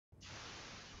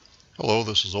Hello,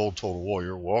 this is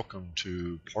OldTotalWarrior. Welcome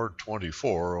to part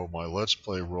 24 of my Let's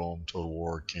Play Rome Total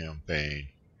War campaign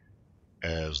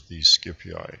as the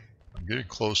Scipii. I'm getting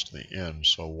close to the end,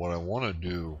 so what I want to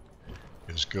do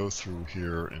is go through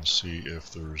here and see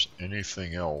if there's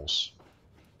anything else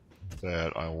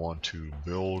that I want to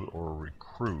build or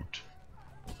recruit,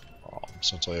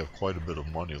 since I have quite a bit of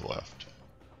money left.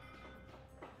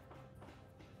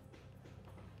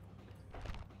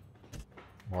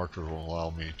 Marker will allow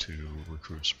me to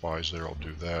recruit spies there. I'll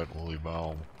do that.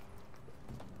 Lilybaum,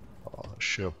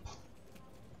 ship.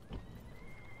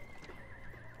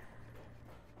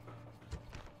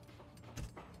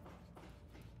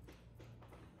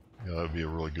 Yeah, that would be a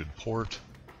really good port.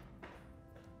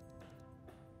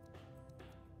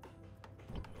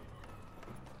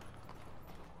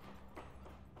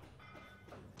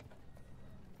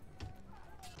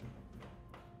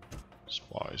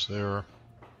 Spies there.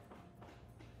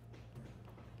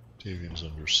 Octavian's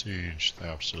under siege.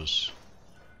 Thapsus.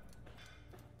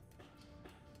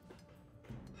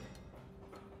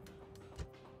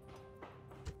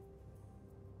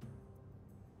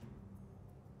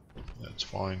 That's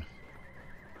fine.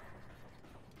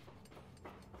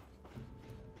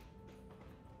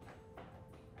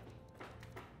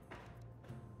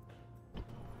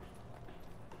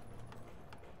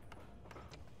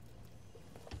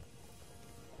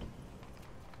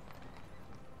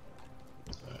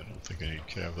 I don't think I need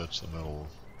cav. That's the middle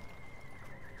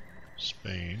of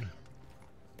Spain.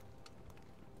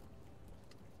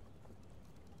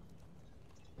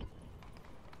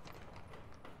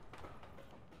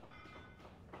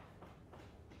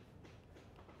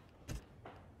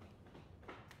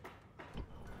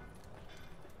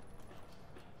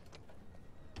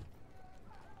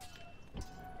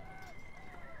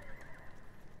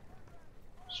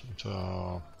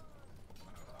 So,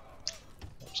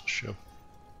 that's a ship.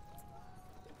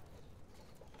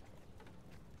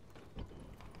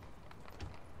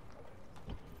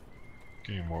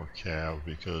 Getting more cav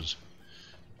because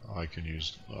I can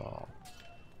use a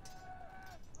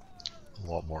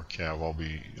lot more cav. I'll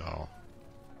be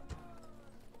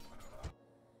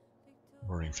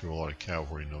burning through a lot of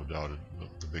cavalry, no doubt, in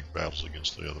the big battles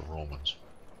against the other Romans.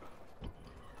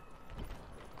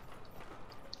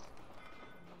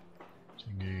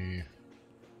 Tingy.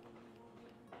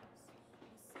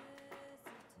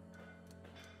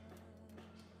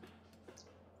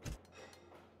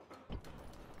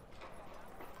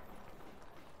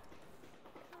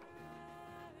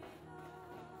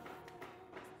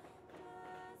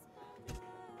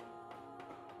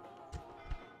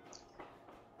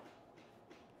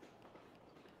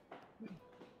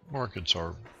 Markets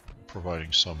are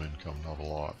providing some income, not a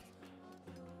lot.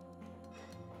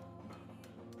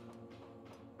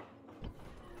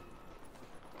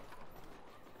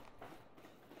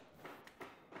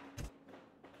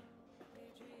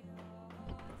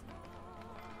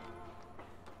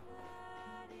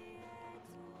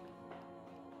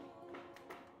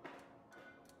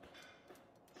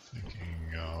 Thinking,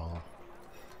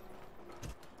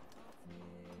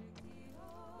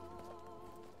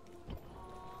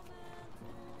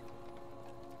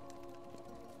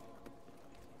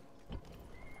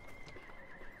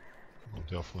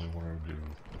 definitely want to do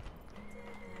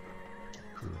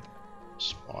recruit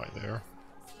spy there.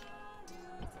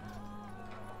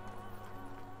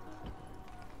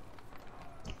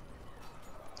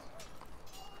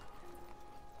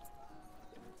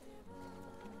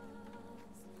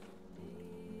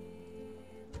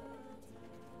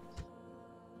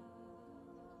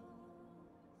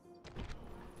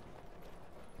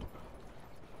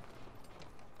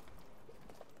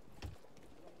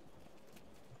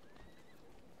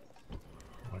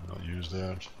 Might not use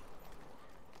that.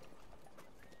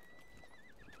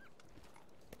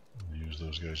 Use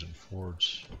those guys in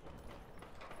forts.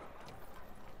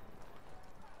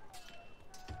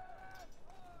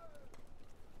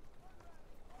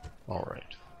 All right.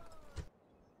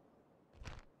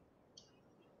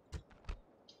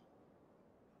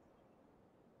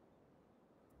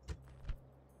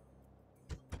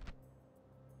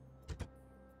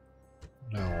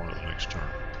 Now on to the next turn.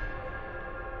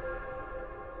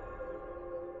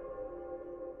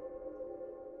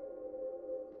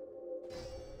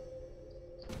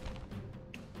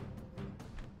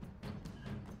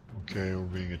 Okay, we're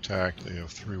being attacked. They have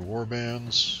 3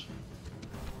 warbands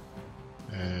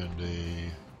and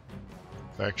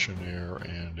a factionaire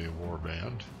and a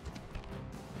warband.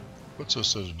 Puts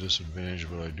us at a disadvantage,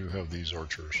 but I do have these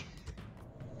archers.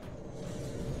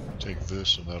 Take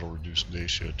this and that'll reduce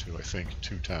Dacia to, I think,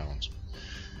 2 towns.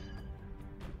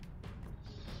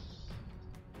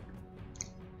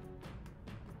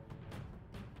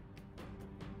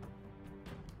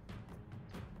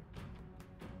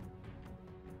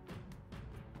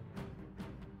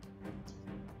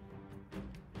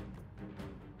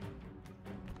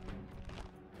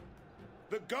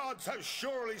 The gods have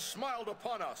surely smiled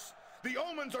upon us. The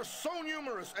omens are so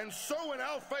numerous and so in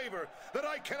our favor that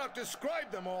I cannot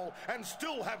describe them all and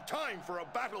still have time for a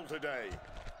battle today.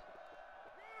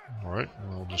 Alright,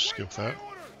 we'll just skip that.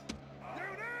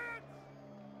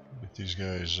 Get these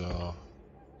guys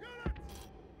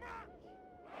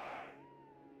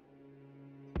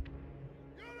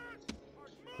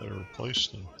better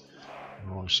placed than on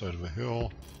the wrong side of a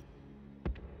hill.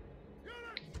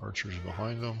 Archers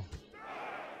behind them.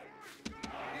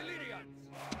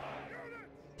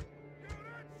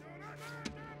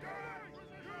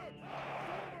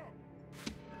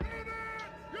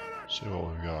 See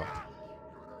what we've got.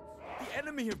 The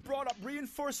enemy have brought up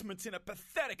reinforcements in a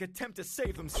pathetic attempt to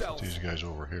save themselves. These guys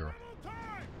over here.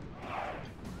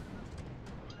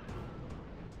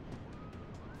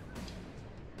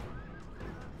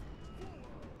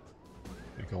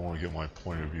 I think I want to get my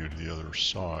point of view to the other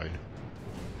side,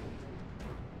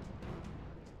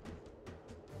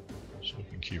 so I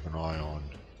can keep an eye on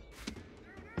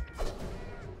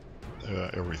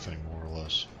everything more or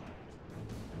less.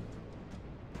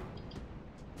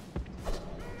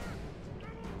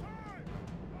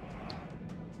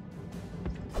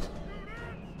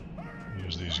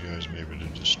 Use these guys maybe to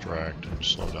distract and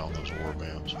slow down those war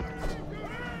bands.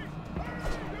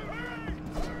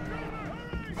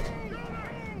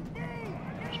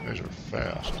 These guys are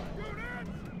fast.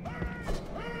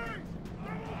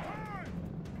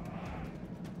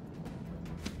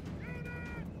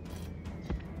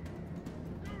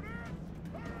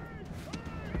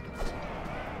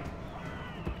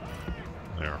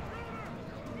 There.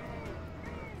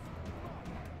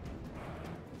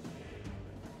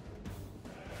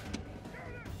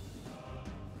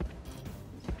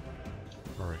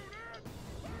 All right.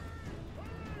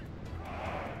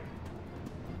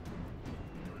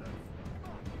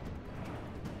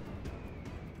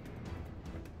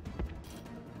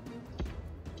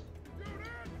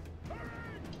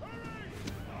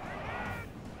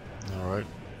 All right.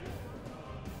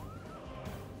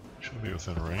 Should be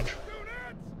within range.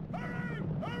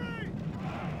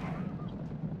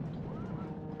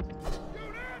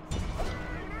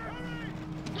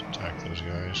 Let's attack those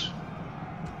guys.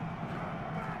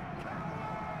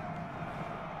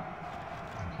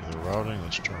 Okay, they're routing.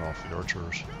 Let's turn off the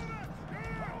archers.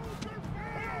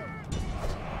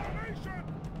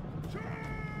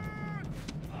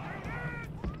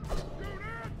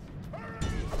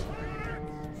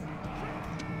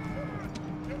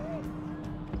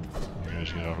 You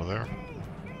guys get out of there.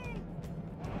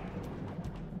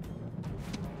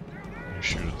 You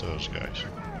shoot at those guys.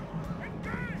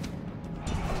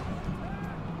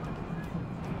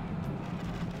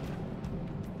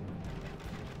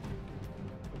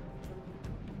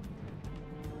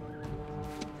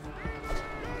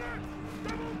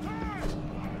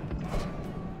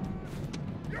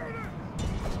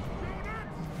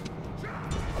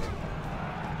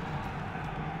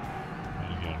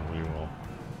 And again, we will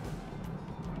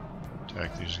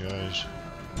attack these guys.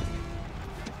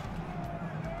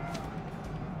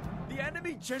 The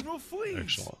enemy general flees.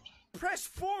 Excellent. Press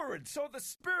forward so the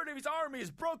spirit of his army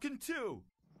is broken too.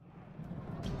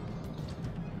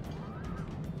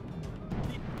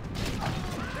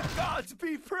 The gods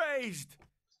be praised.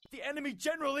 The enemy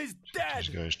general is dead. These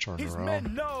guys turn His around.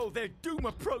 men know their doom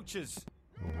approaches.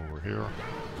 Move over here.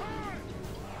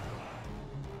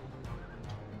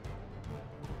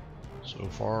 So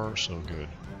far, so good.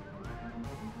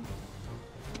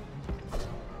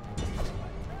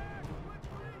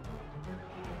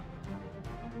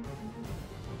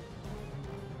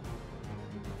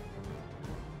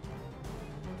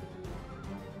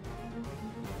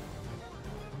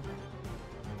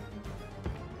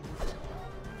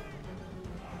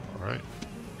 All right.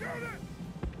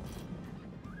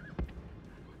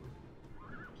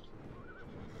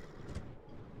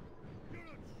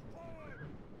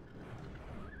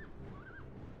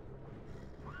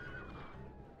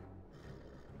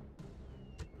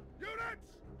 Units!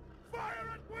 Fire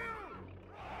at will!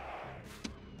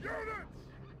 Units!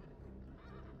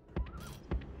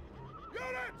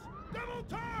 Units! Double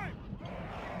time!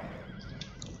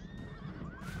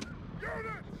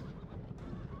 Units!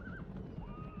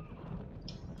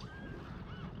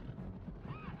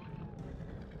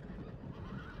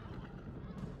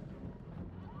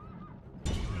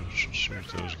 Just shoot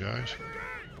those guys.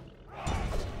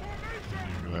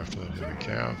 And you go after that heavy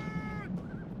cav.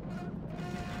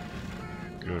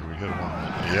 Good, we hit him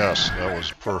on. Yes, that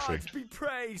was perfect. Gods be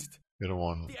praised. Hit him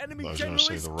on. The enemy I was going general to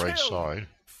say is the right killed. side.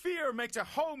 Fear makes a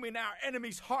home in our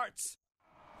enemies' hearts.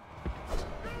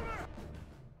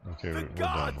 Okay, The we're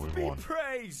gods done. We be won.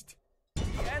 praised.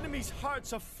 The enemy's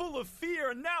hearts are full of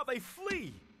fear, and now they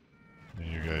flee. And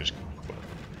you guys can quit.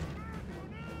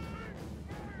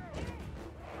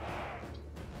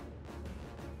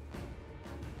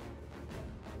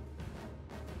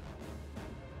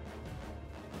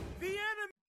 The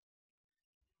enemy.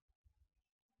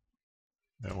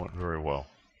 That went very well.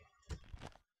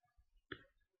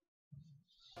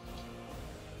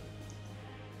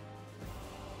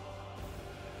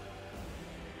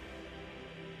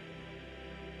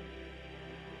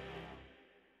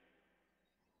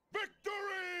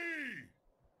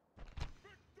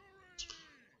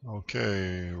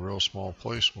 Okay, real small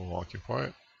place, we'll occupy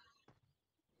it.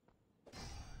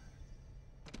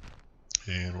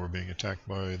 And we're being attacked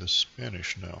by the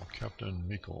Spanish now, Captain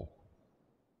Miko.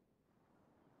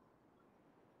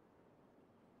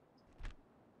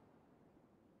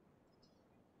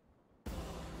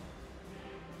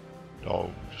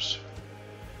 Dogs.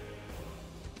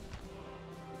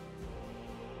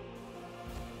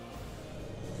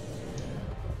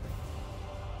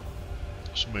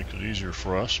 This will make it easier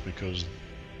for us because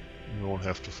we won't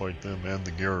have to fight them and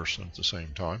the garrison at the same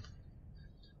time.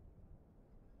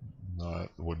 That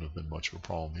wouldn't have been much of a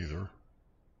problem either.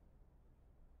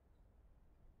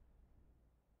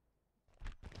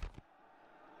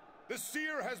 The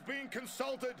seer has been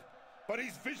consulted, but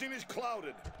his vision is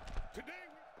clouded. Today,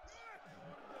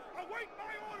 await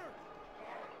my order!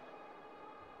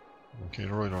 Okay, I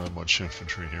really don't have much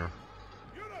infantry here.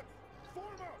 Units, form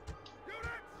up! Units,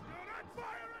 do not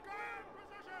fire again!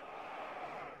 Position!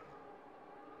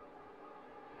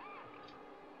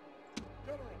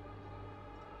 General!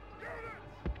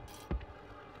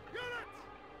 Units! Units!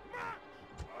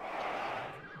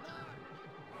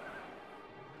 March!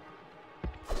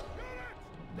 Units!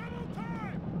 Double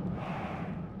time!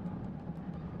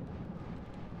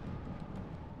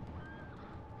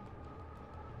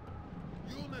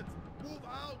 Units, move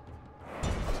out!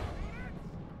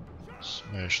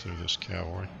 Smash through this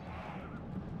cavalry.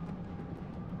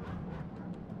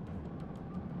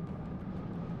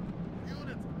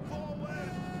 Units,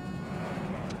 forward!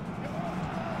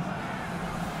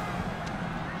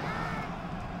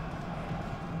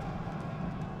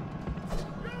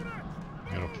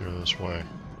 Get up here this way.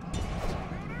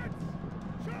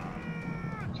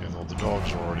 Okay, well the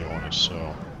dogs are already on us,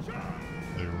 so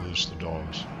they release the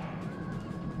dogs.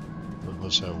 But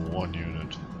let's have one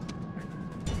unit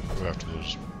go after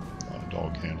those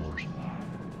dog handlers.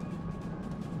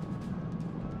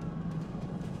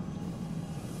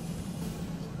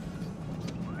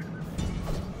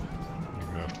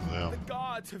 Go after them. The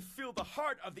gods have filled the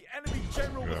heart of the enemy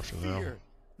general Go with after fear. them.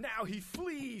 Now he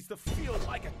flees the field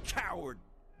like a coward.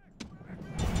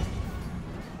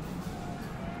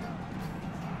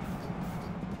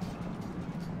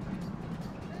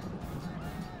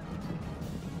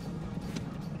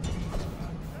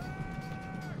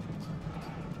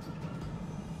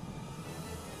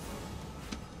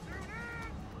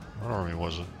 Our army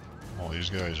wasn't. All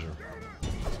these guys are.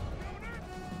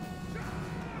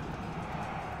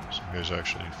 Some guys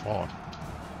actually fought.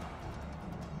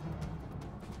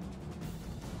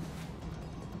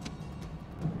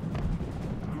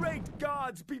 Great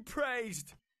gods be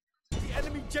praised! The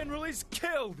enemy general is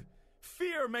killed!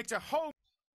 Fear makes a home.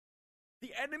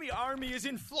 The enemy army is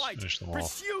in flight. Finish them off.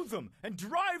 Pursue them and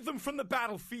drive them from the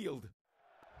battlefield.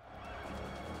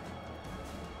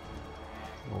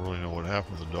 I don't really know what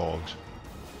happened to the dogs.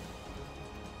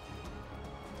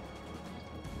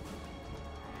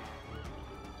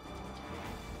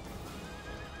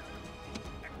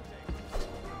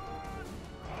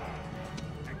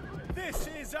 This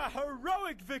is a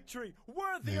heroic victory,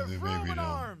 worthy Maybe of Roman not.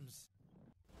 arms.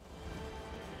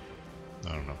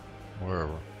 I don't know.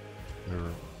 Wherever.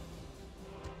 They're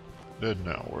dead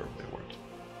now, wherever they went.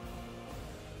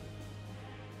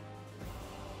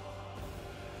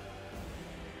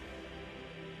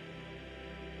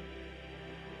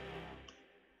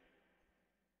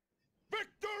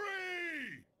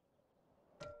 Victory!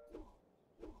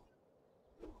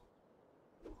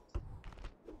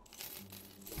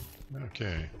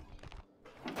 Okay.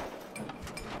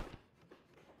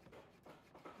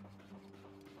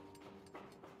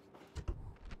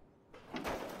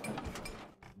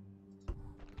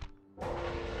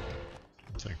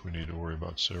 I think we need to worry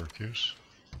about Syracuse.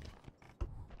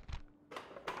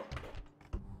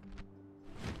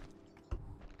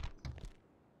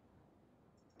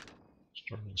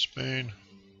 Starting in Spain.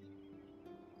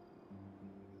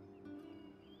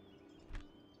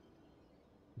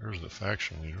 There's the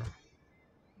faction leader.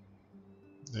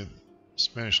 The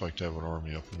Spanish like to have an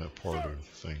army up in that part of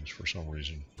things for some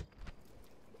reason.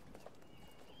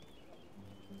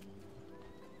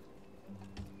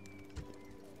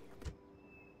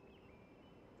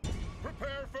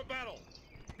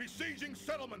 besieging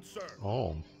settlements, sir.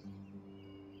 Oh.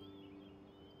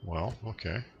 Well,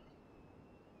 okay.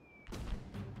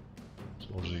 So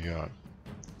what does he got?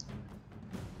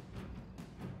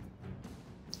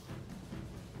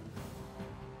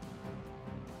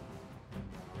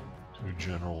 Two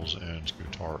generals and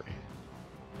Scutari.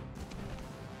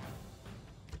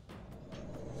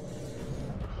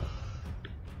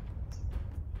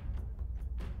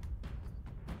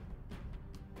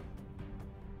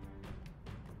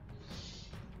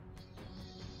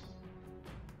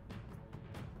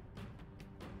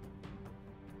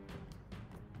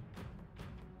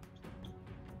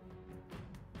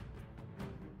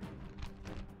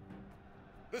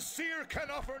 The seer can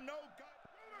offer no guidance.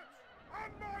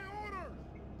 On my orders!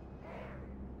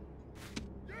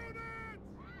 Units!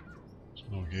 There's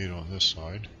no gate on this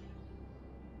side.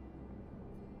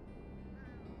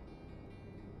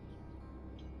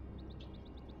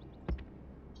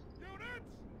 Units!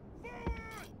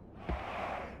 Forward!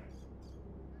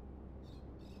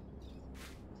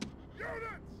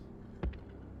 Units!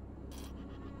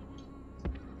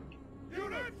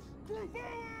 Units! Crew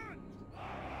forward!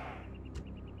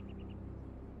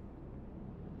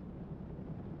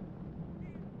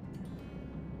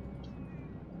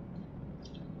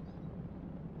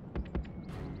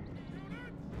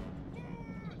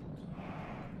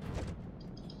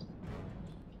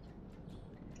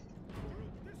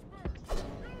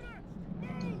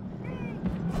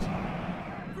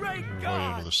 Great Right into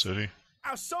God! the city.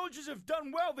 Our soldiers have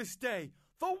done well this day.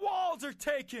 The walls are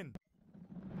taken.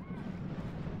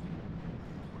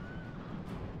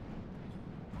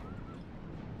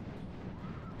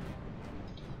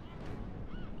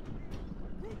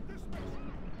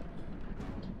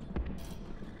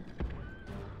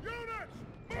 Units!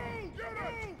 Move!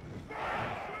 Units!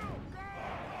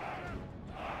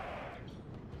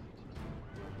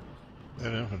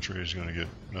 That infantry is going to get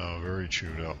very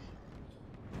chewed up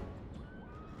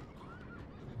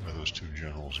by those two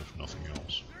generals, if nothing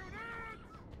else.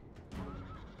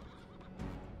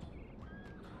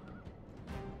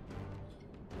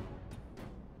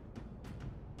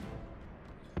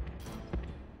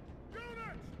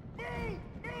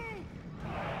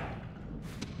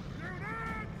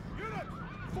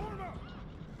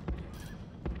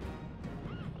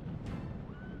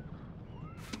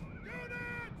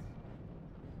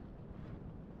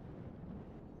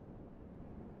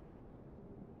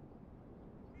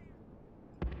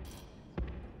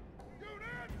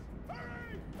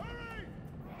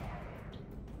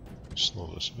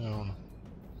 Slow this down.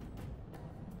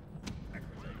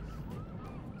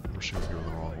 Or should we go the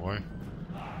wrong way?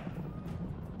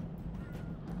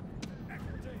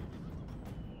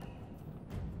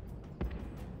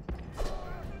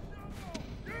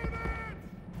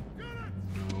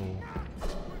 No.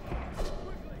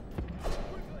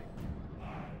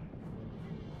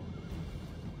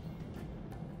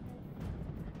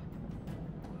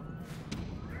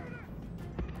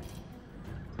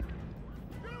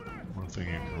 One thing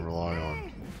you can rely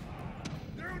on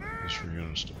is for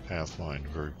units to pathfind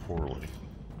very poorly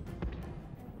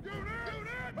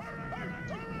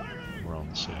around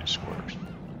the city squares.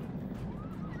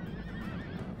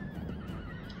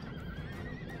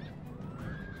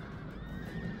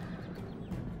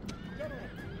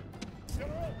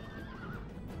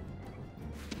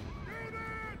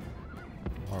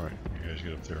 Alright, you guys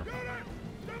get up there.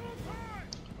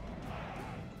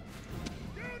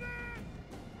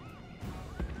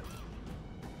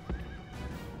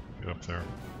 Get up there.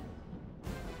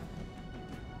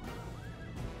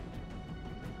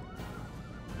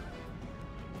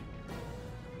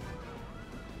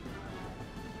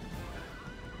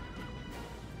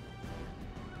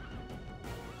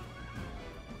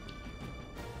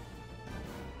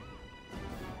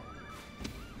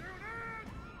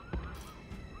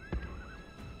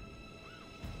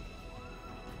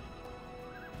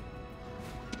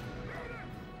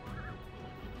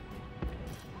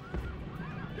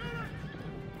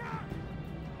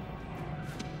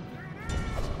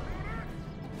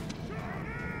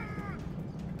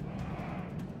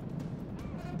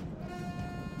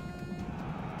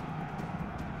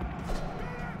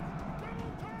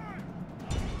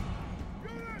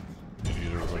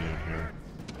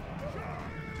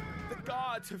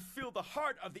 To fill the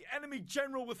heart of the enemy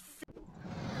general with fear.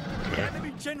 The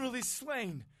enemy general is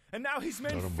slain, and now his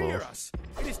men fear us.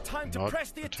 It is time to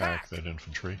press the attack. That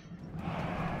infantry.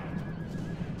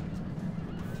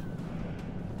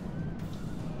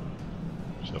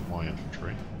 Is that my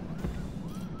infantry?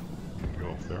 You can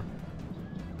go up there.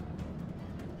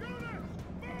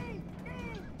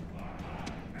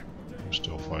 I'm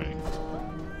still fighting.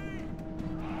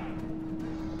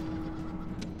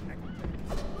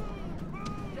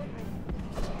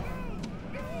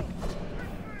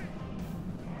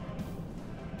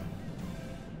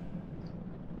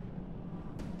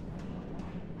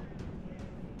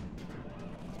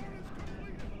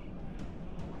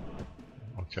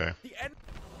 Okay.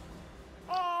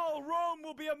 All Rome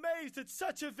will be amazed at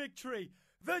such a victory.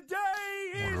 The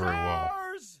day is very well.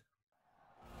 ours.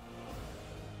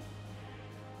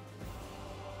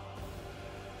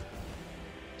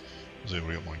 I was able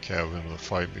to get my cav into the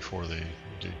fight before they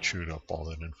chewed up all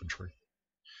that infantry.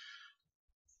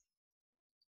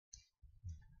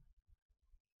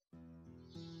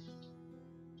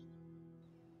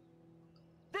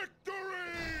 Victory!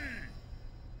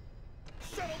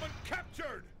 Settlement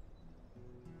captured!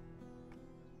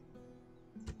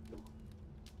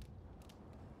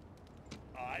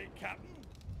 Aye, Captain.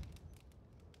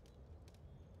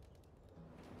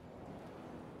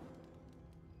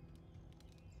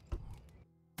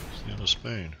 It's the end of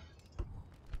Spain.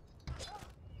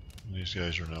 And these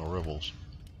guys are now rebels.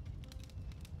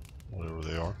 Whatever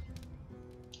they are.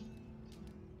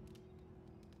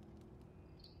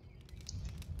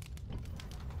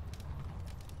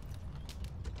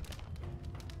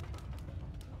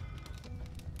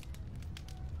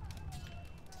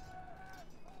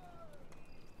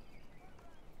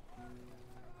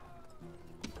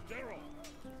 General.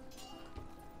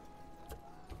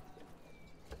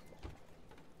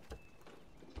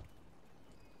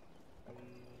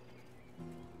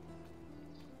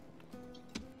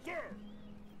 Sir!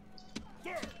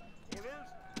 Sir! Orders!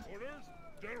 Orders!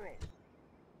 General!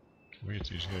 Can we get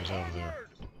these guys out of there? Onward!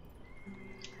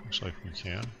 Looks like we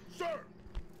can. Sir!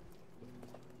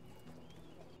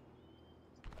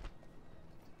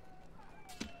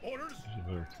 Orders! He's a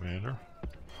better commander.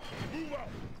 Move out!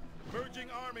 Merging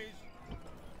armies!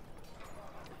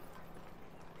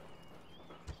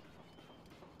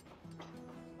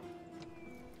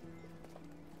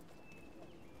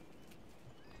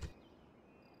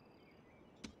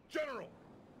 General!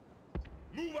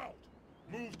 Move out!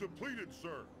 Move depleted,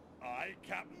 sir. Aye,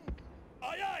 Captain.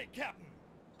 Aye, aye, Captain.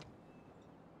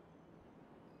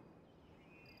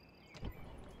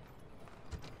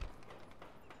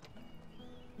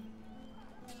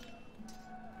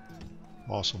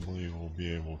 Possibly we'll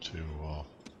be able to,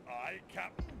 Aye,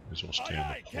 Captain. as well stand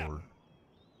Aye, up Captain. forward.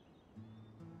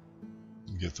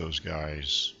 Get those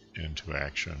guys into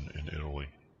action in Italy.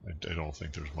 I don't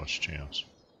think there's much chance.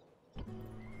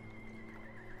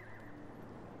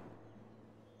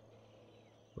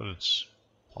 But it's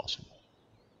possible.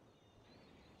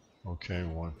 Okay, we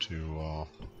want to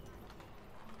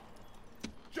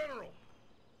General!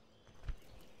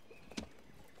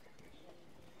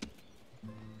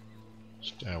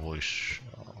 establish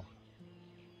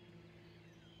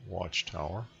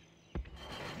watchtower.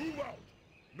 Move out!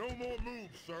 No more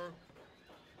moves, sir.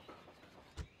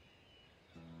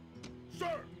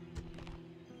 Sir!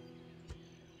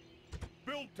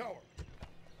 Build tower.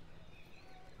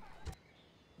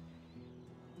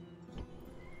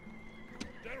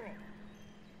 General.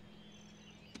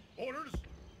 Orders.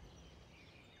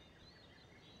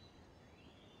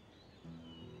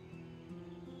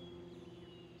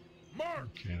 March.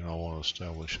 Okay, now I want to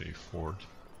establish a fort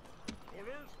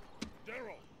Orders.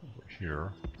 General. over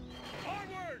here.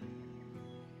 Onward.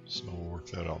 So we'll work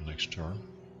that out next turn.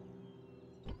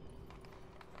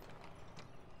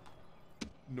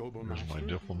 Noble Here's my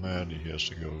diplomat. He has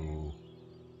to go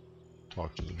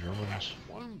talk to the Germans.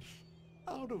 Once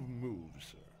out of move,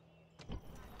 sir.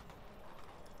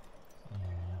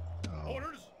 Now,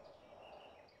 Orders.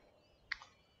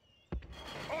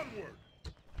 Onward.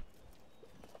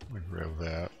 we grab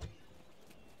that.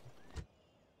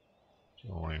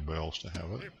 Don't want anybody else to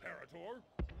have it. Imperator.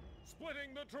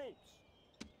 Splitting the troops.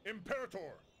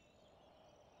 Imperator.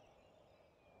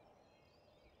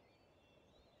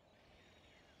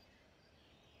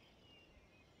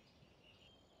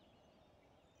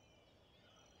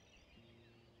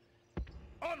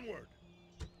 Onward.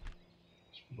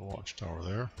 Put the watchtower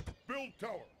there. Build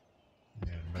tower.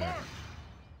 And back. March.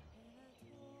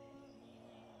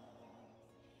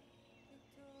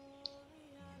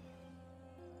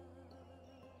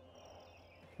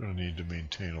 Gonna need to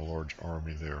maintain a large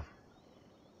army there.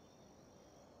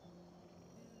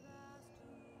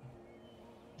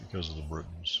 Because of the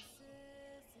Britons.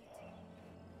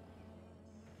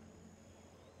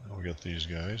 Now we got these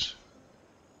guys.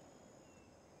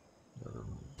 They're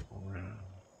a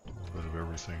little bit of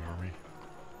everything army.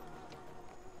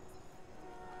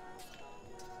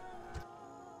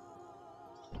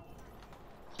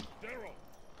 General.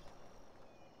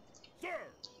 Sir.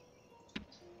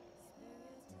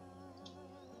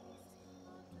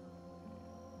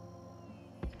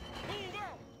 Move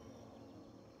out.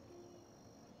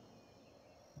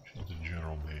 Should the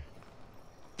general be?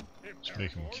 Let's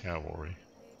make him cavalry.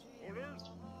 Orders.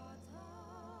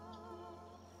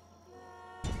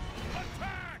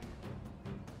 Attack.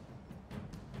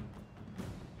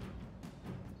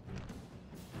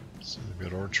 We've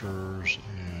got archers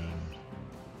and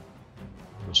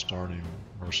Starting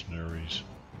mercenaries.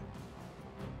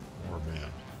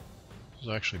 Warband. This is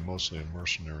actually mostly a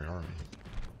mercenary army.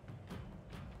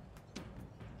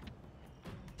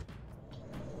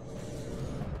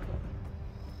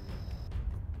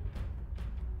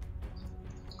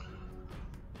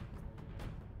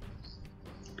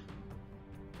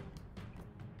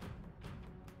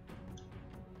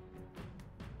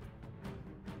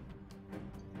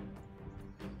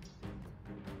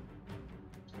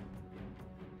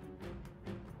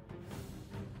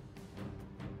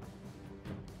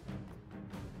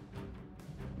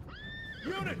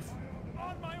 Units!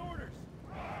 On my orders!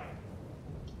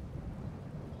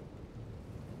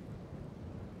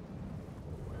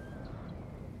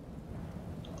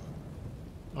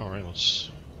 Alright,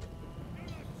 let's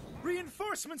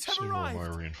Reinforcements have see where arrived! my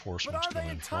But reinforcements are they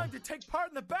coming in time from. to take part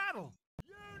in the battle?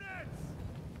 Units!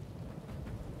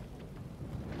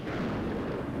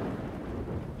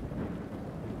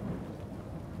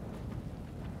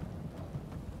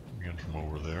 Again from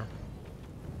over there.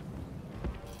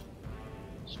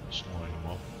 So let's line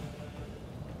them up.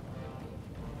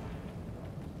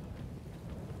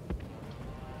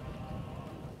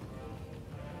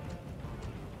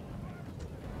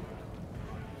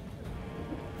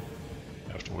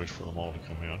 Have to wait for them all to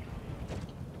come in.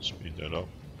 Speed that up.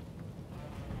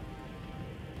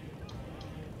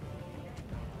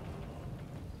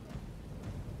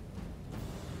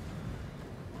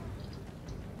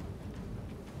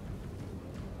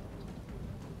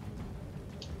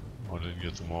 I didn't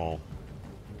get them all.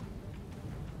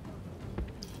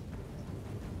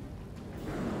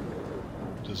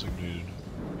 Designated.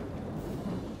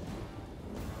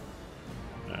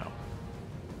 Now.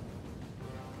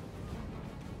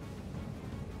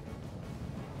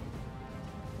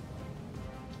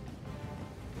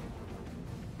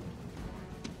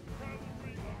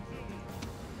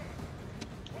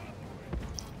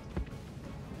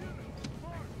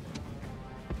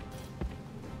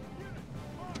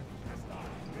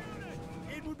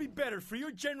 It would be better for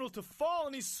your general to fall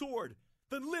on his sword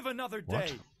than live another day.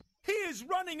 What? He is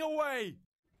running away!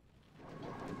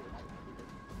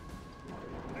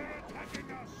 They're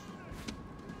attacking us!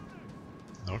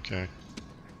 Okay.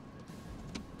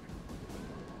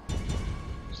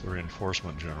 It's the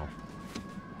reinforcement general.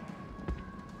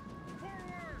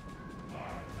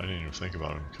 I didn't even think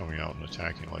about him coming out and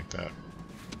attacking like that.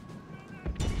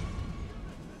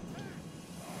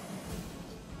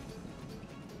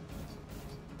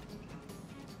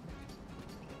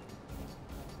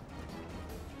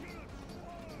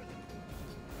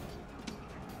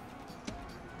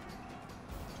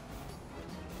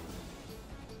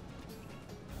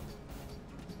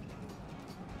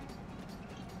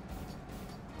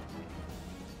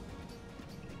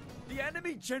 The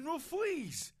enemy general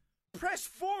flees! Press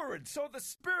forward so the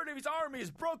spirit of his army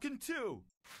is broken too!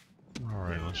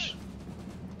 Alright, let's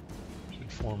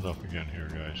get formed up again here,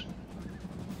 guys.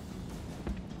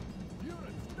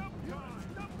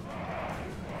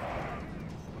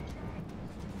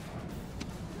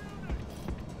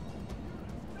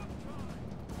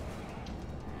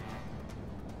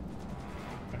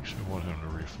 Actually want him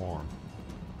to reform.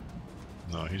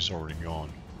 No, he's already gone.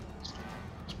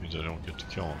 This means I don't get to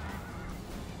kill him.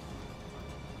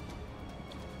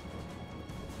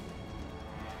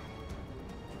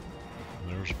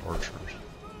 And there's archers.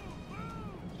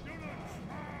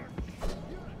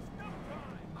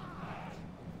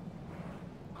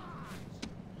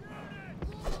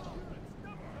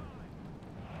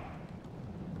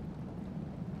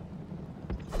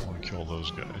 I want to kill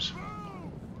those guys.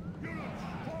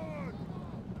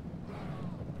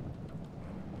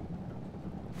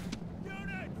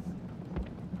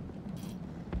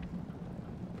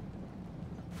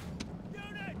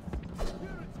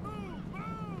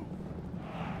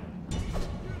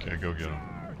 Okay, go get him.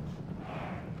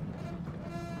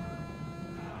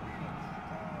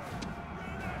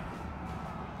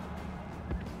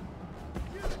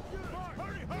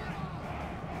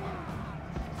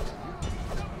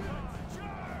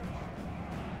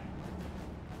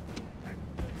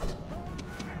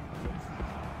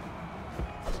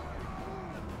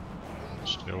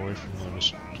 Stay away from them,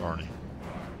 Arnie.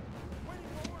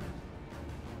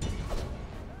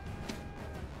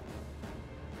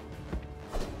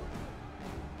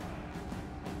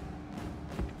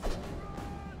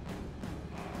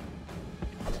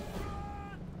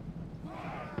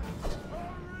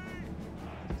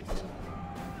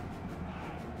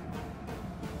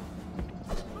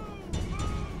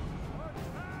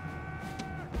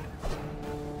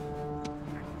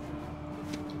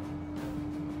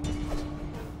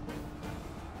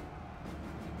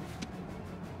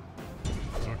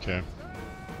 Okay.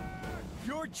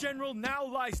 Your general now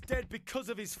lies dead because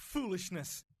of his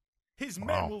foolishness. His men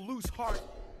Wow. will lose heart.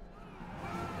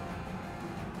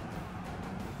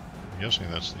 I'm guessing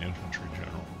that's the infantry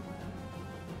general.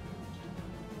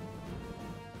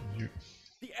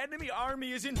 The enemy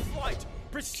army is in flight.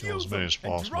 Pursue Kill as many them as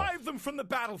and possible. drive them from the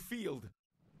battlefield.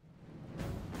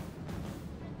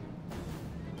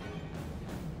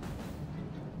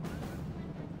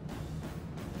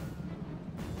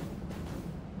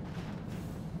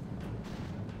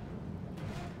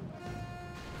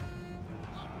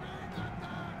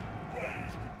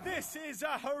 This is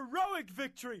a heroic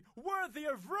victory, worthy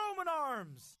of Roman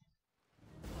arms!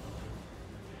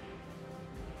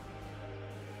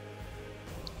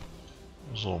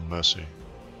 It was a little messy.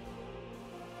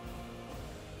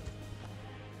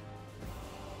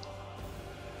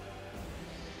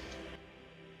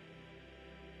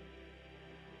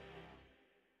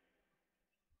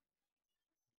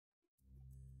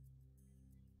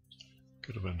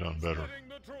 Could have been done better.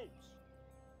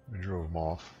 We drove them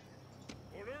off.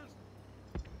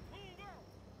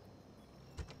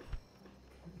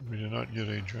 We did not get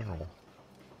a general.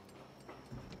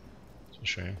 It's a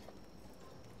shame.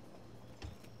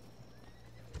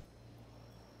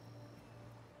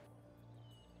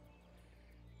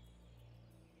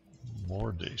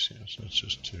 More Dacians, that's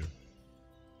just 2.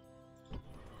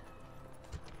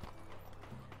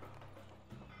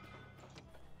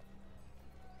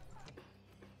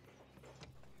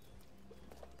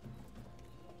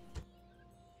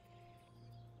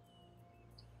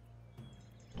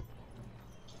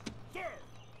 Sir!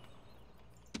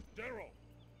 General!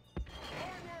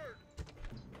 Onward!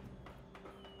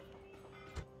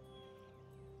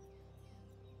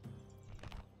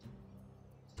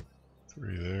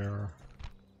 Three there,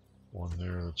 1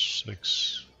 there, that's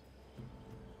 6.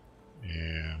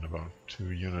 And about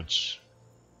 2 units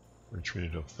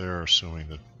retreated up there, assuming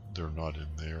that they're not in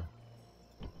there.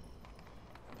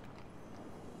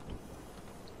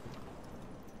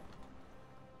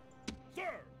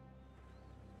 Sir!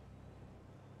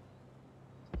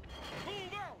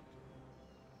 Move out!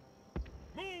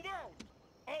 Move out!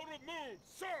 Out of move,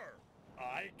 sir!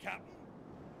 Aye, Captain.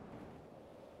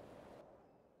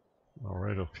 All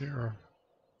right, up here.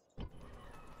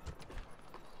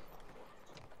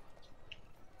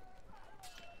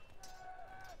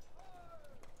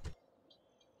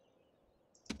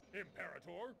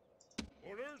 Imperator.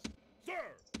 Orders. Sir!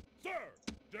 Sir!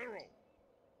 General.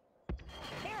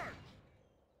 March!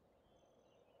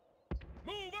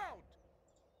 Move out!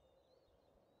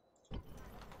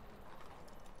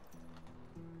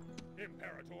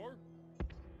 Imperator.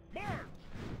 March!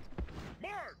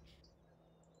 March!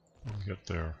 We'll get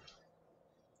there.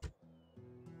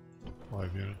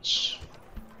 5 units.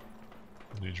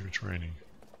 Needs retraining.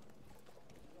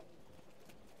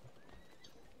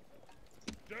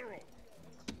 General!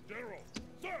 General!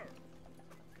 Sir!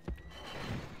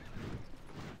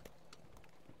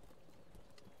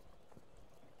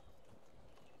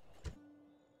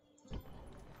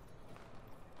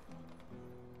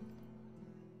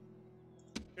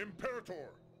 Imperator!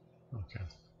 Okay.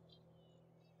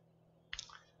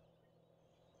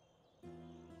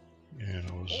 And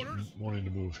I was wanting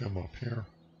to move him up here.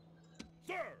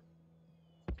 Sir!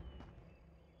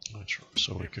 Not sure,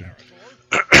 so we could.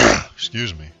 Imperator!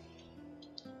 Excuse me.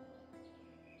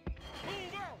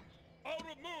 Move out! Out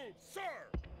of move,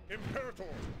 sir!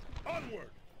 Imperator! Onward!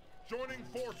 Joining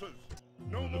forces!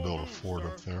 No Wanted to more build a move, fort sir.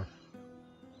 up there.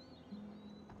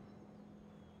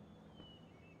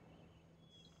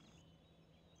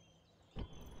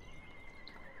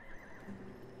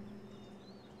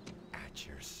 At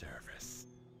your service.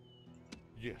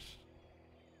 Yes.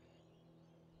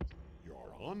 Your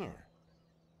honor.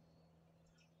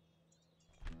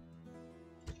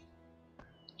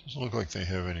 Doesn't look like they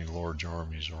have any large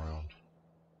armies around.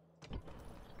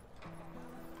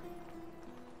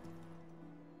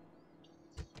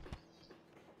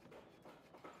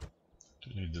 Do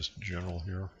you need this general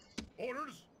here?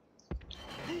 Orders!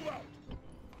 Move out!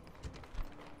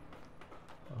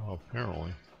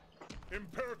 Apparently.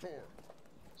 Imperator!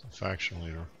 It's a faction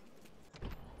leader.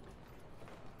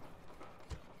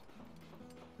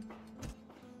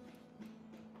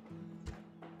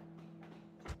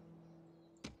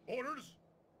 Orders!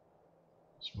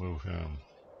 Let's move him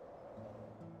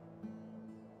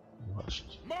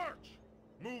west. March!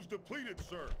 Move depleted,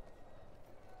 sir.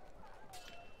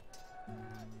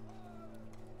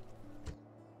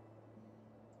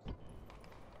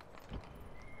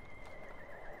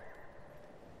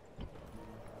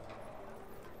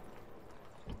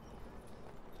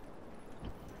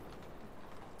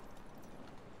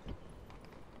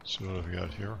 See what I've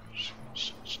got here?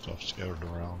 Stuff scattered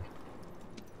around.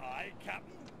 Aye,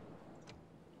 Captain.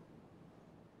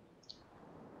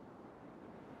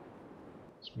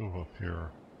 Let's move up here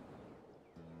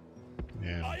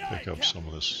and Aye, pick aye, up some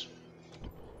of this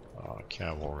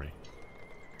cavalry.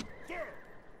 Sir!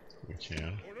 We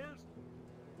can. Orders?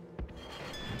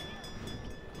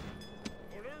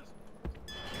 Orders?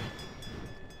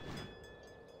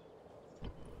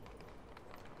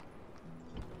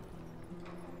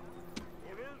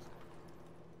 Orders?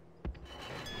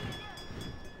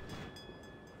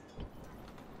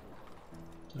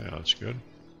 Yeah, that's good.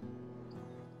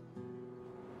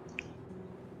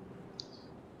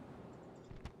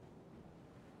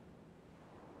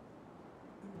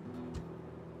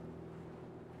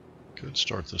 Could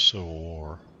start the Civil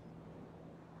War.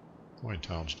 How many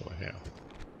towns do I have?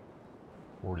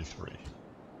 43.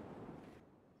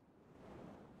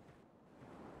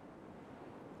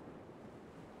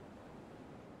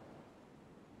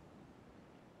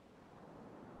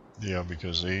 Yeah,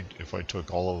 because if I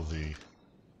took all of the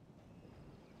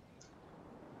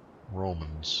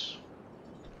Romans,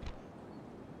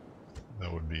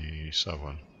 that would be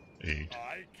 7, 8,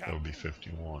 Aye, that would be Captain.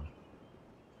 51.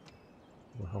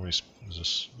 Well, how many is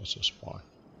this? What's a spy?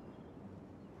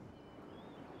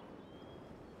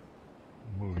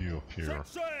 Move you up here. Set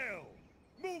sail!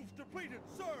 Moves depleted,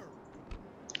 sir!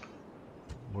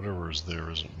 Whatever is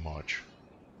there isn't much.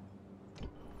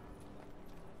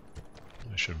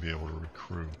 I should be able to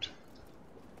recruit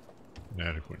an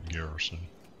adequate garrison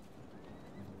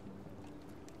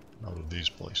out of these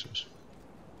places.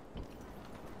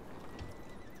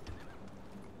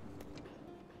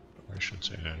 I should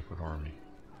say an adequate army.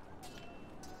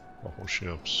 Couple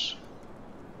ships.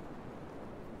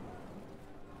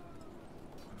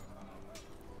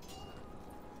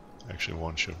 Actually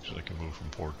one ship because I can move from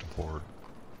port to port.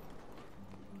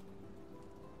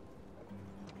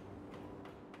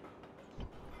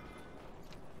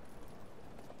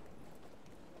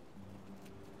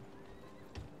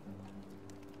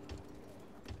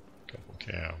 Couple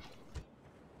cav.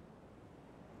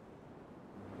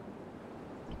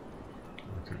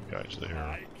 Recruit guys there.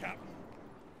 Aye, Captain.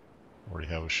 Already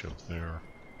have a ship there.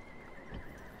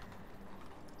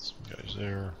 Some guys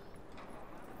there.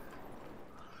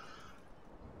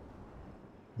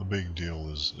 The big deal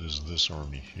is this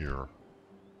army here.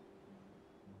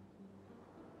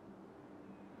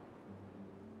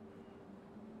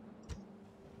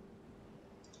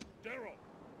 Darrow!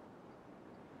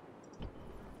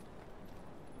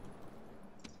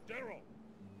 Darrow!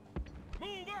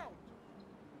 Move out!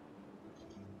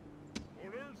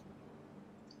 Orders?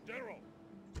 Darrow!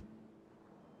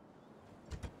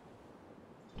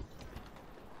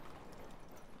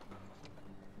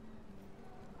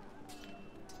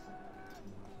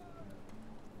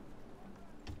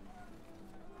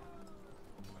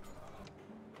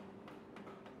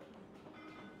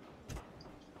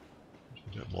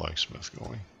 Get blacksmith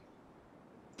going.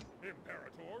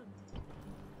 Imperator!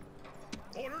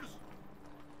 Orders?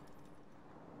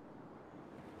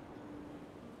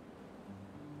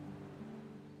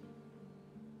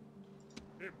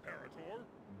 Imperator!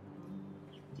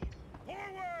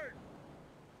 Forward!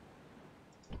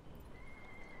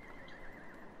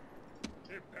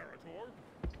 Imperator!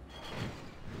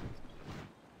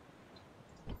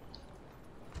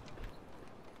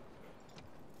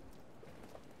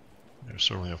 They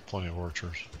certainly have plenty of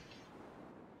archers.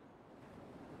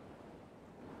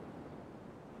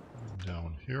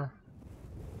 Down here.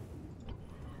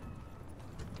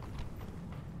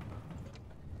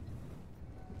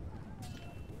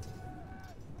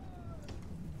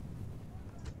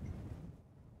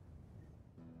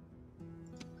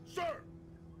 Sir!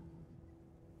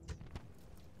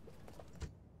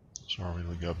 This army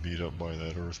that got beat up by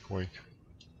that earthquake.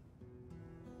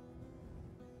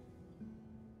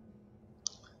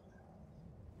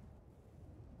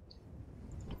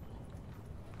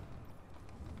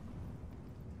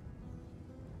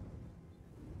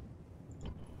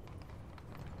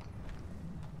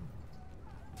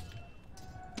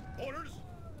 Orders?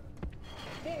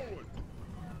 Forward!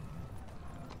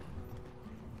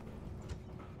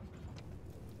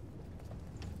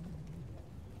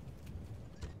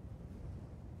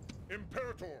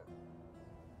 Imperator!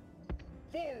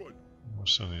 Forward! We'll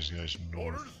send these guys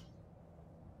north. Orders?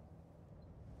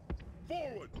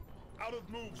 Forward! Out of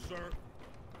move, sir.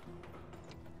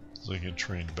 They get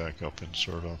trained back up in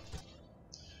Serta.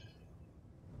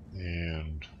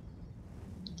 And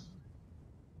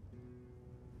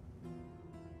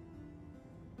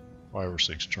 5 or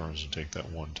 6 turns to take that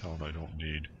one town I don't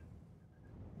need.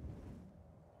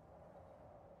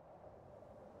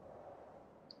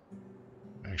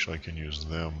 Actually, I can use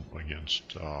them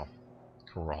against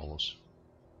Corrales.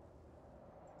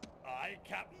 Aye,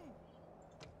 Captain.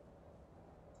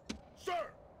 Sir!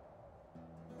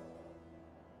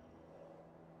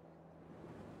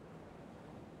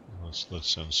 Let's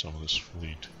send some of this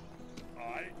fleet.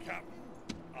 Aye, Captain.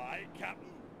 Aye, Captain.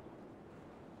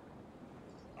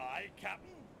 Aye,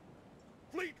 Captain.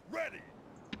 Fleet ready.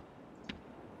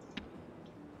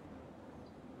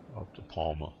 Up to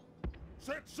Palma.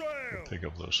 Set sail. Pick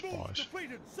up those Move supplies.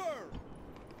 completed, sir.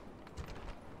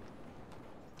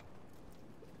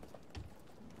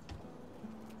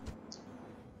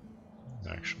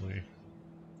 Actually,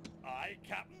 Aye,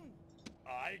 Captain.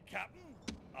 Aye, Captain.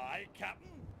 Aye,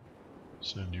 Captain.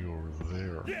 send you over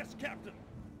there. Yes, Captain.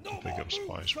 No Pick more up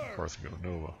supplies moves, from sir. Carthago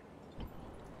Nova.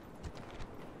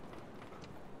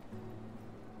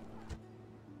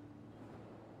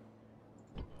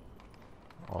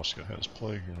 Oscar has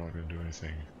plague. We're not going to do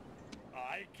anything.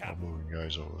 Aye, I'm Captain. moving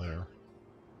guys over there.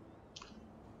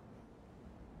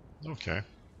 Okay.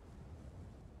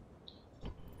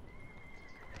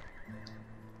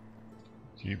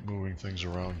 Keep moving things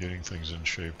around, getting things in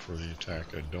shape for the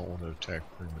attack. I don't want to attack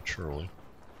prematurely.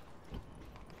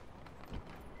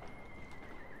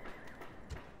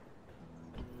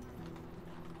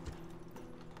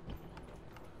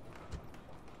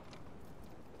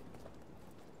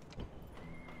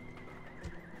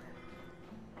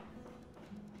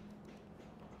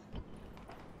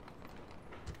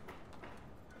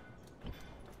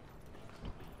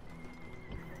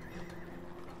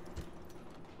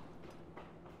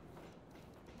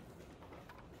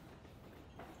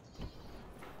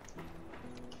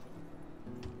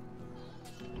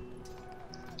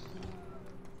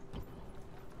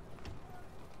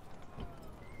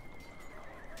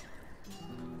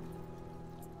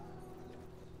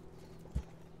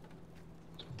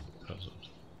 Peasant.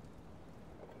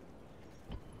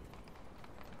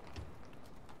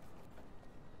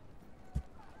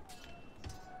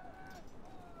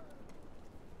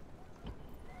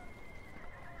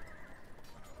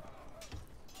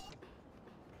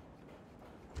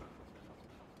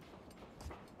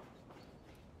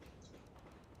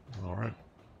 All right.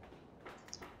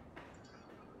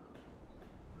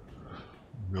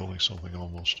 Building something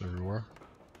almost everywhere.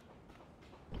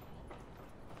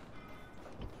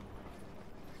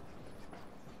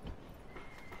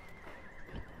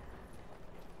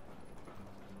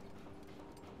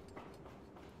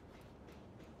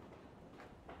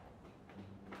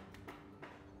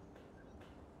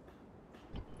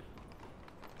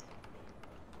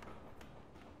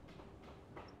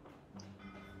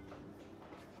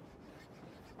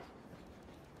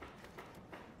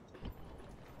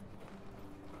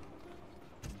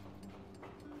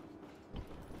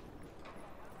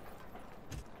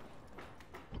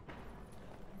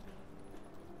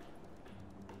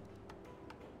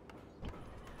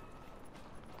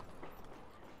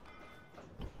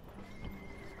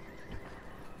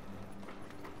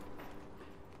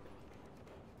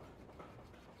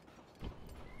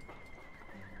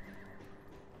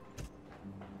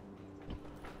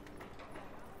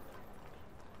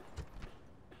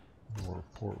 What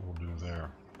a port will do there.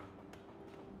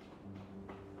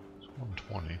 It's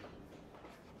 120.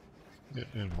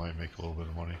 It might make a little bit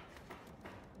of money.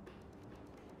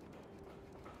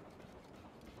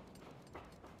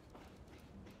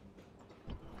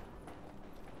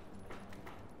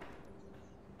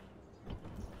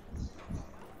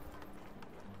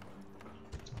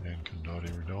 And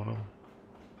Condati Redono.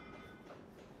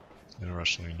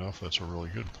 Interestingly enough, that's a really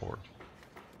good port.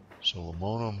 So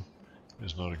Limonum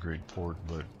is not a great port,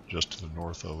 but just to the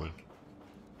north of it,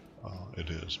 it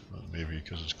is. Maybe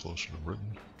because it's closer to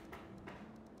Britain.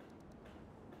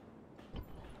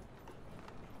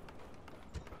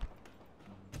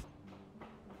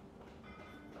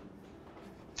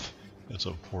 It's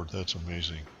a port that's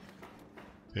amazing.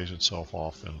 Pays itself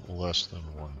off in less than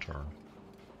one turn.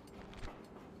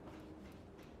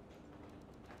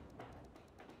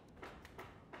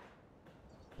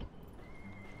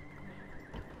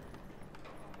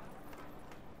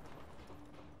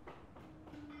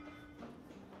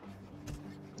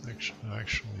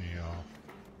 Actually,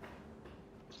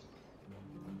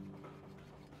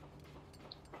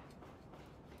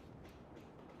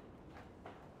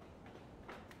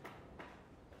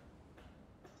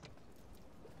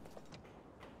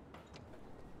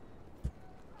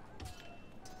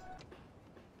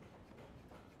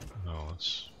 no,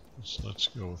 let's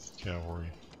go with cavalry,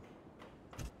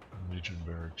 Legion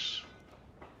barracks.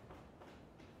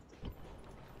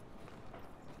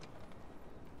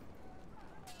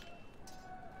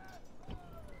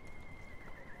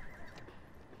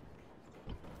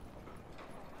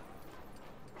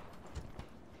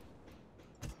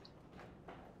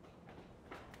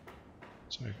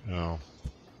 No.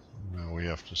 No, we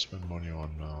have to spend money on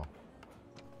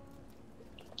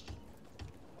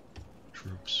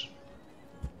troops.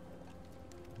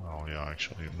 Oh yeah,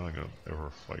 actually, I'm not gonna ever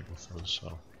fight with those,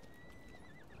 so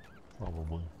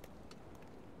probably.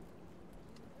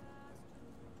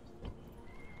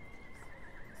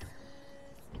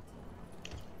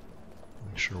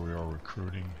 Make sure we are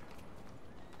recruiting.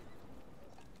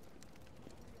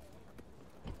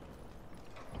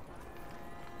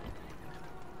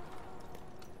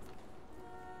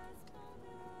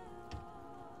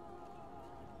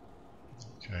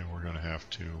 Okay, we're gonna have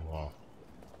to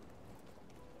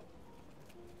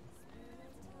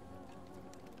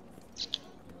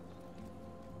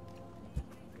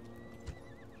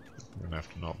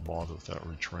not bother with that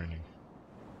retraining.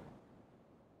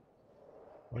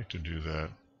 I'd like to do that.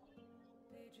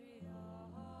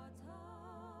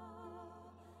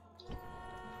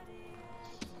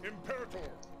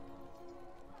 Imperator!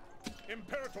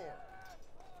 Imperator!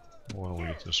 Why don't we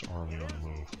get this army on the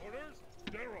move? Orders,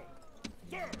 General.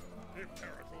 Sir,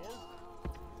 Imperator.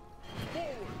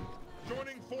 Forward!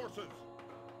 Joining forces!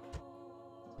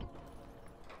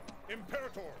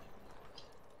 Imperator!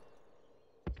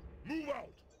 Move out!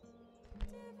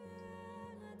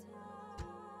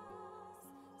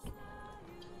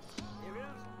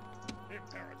 Orders,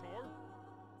 Imperator.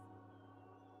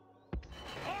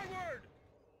 Onward!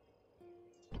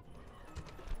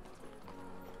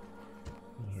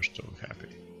 They're still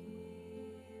happy.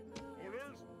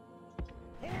 Orders,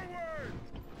 forward!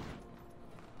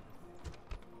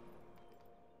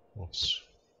 Whoops.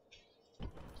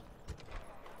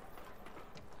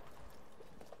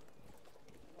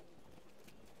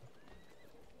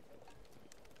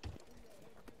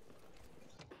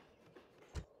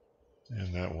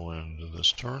 And that will end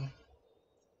this turn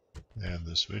and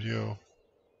this video.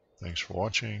 Thanks for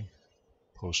watching.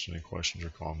 Post any questions or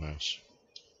comments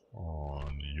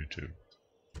on YouTube.